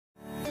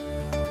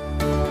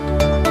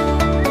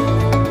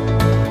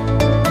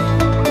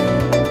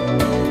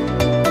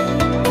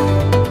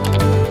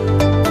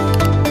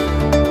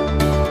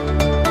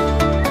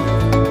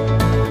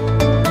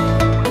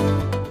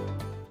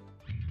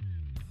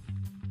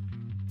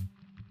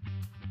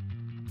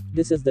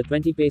This is the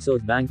 20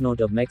 pesos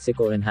banknote of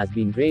Mexico and has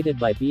been graded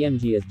by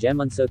PMG as Gem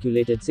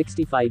Uncirculated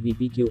 65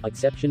 EPQ,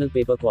 exceptional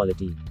paper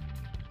quality.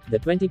 The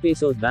 20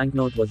 pesos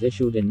banknote was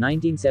issued in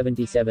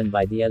 1977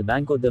 by the El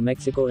Banco de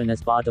Mexico and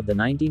as part of the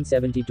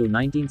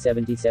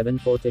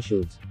 1972-1977 fourth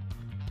issues.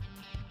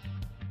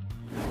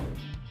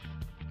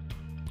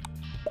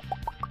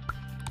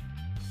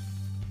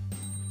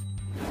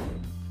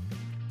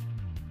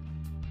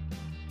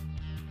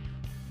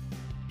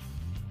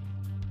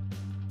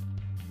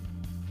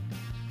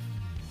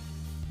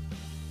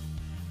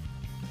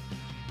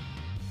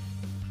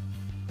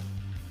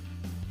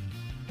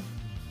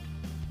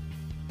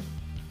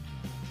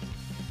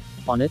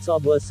 On its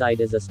obverse side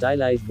is a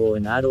stylized bow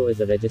and arrow is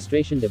a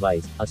registration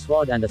device, a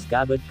sword and a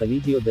scabbard,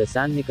 Colegio de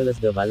San Nicolas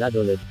de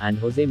Valladolid, and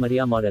Jose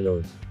Maria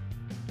Morelos.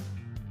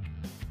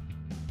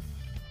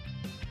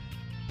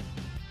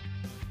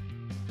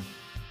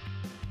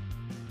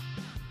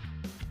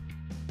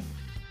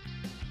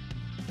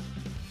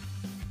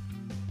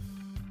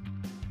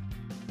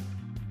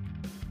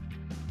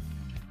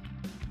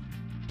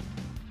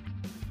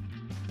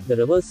 The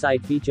reverse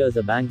side features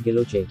a bank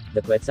guilloche,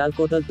 the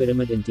Quetzalcoatl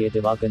pyramid in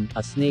Teotihuacan,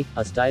 a snake,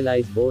 a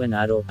stylized bow and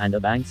arrow, and a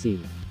bank seal.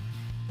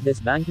 This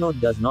banknote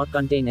does not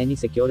contain any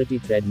security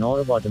thread nor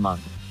a watermark.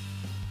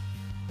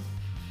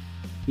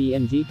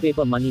 PMG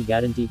Paper Money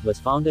Guaranty was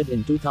founded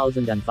in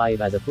 2005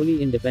 as a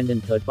fully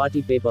independent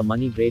third-party paper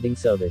money grading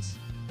service.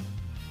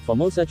 For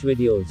more such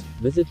videos,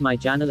 visit my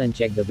channel and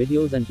check the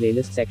videos and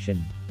playlist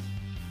section.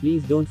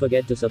 Please don't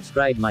forget to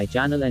subscribe my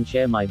channel and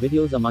share my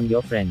videos among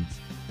your friends.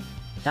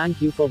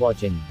 Thank you for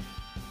watching.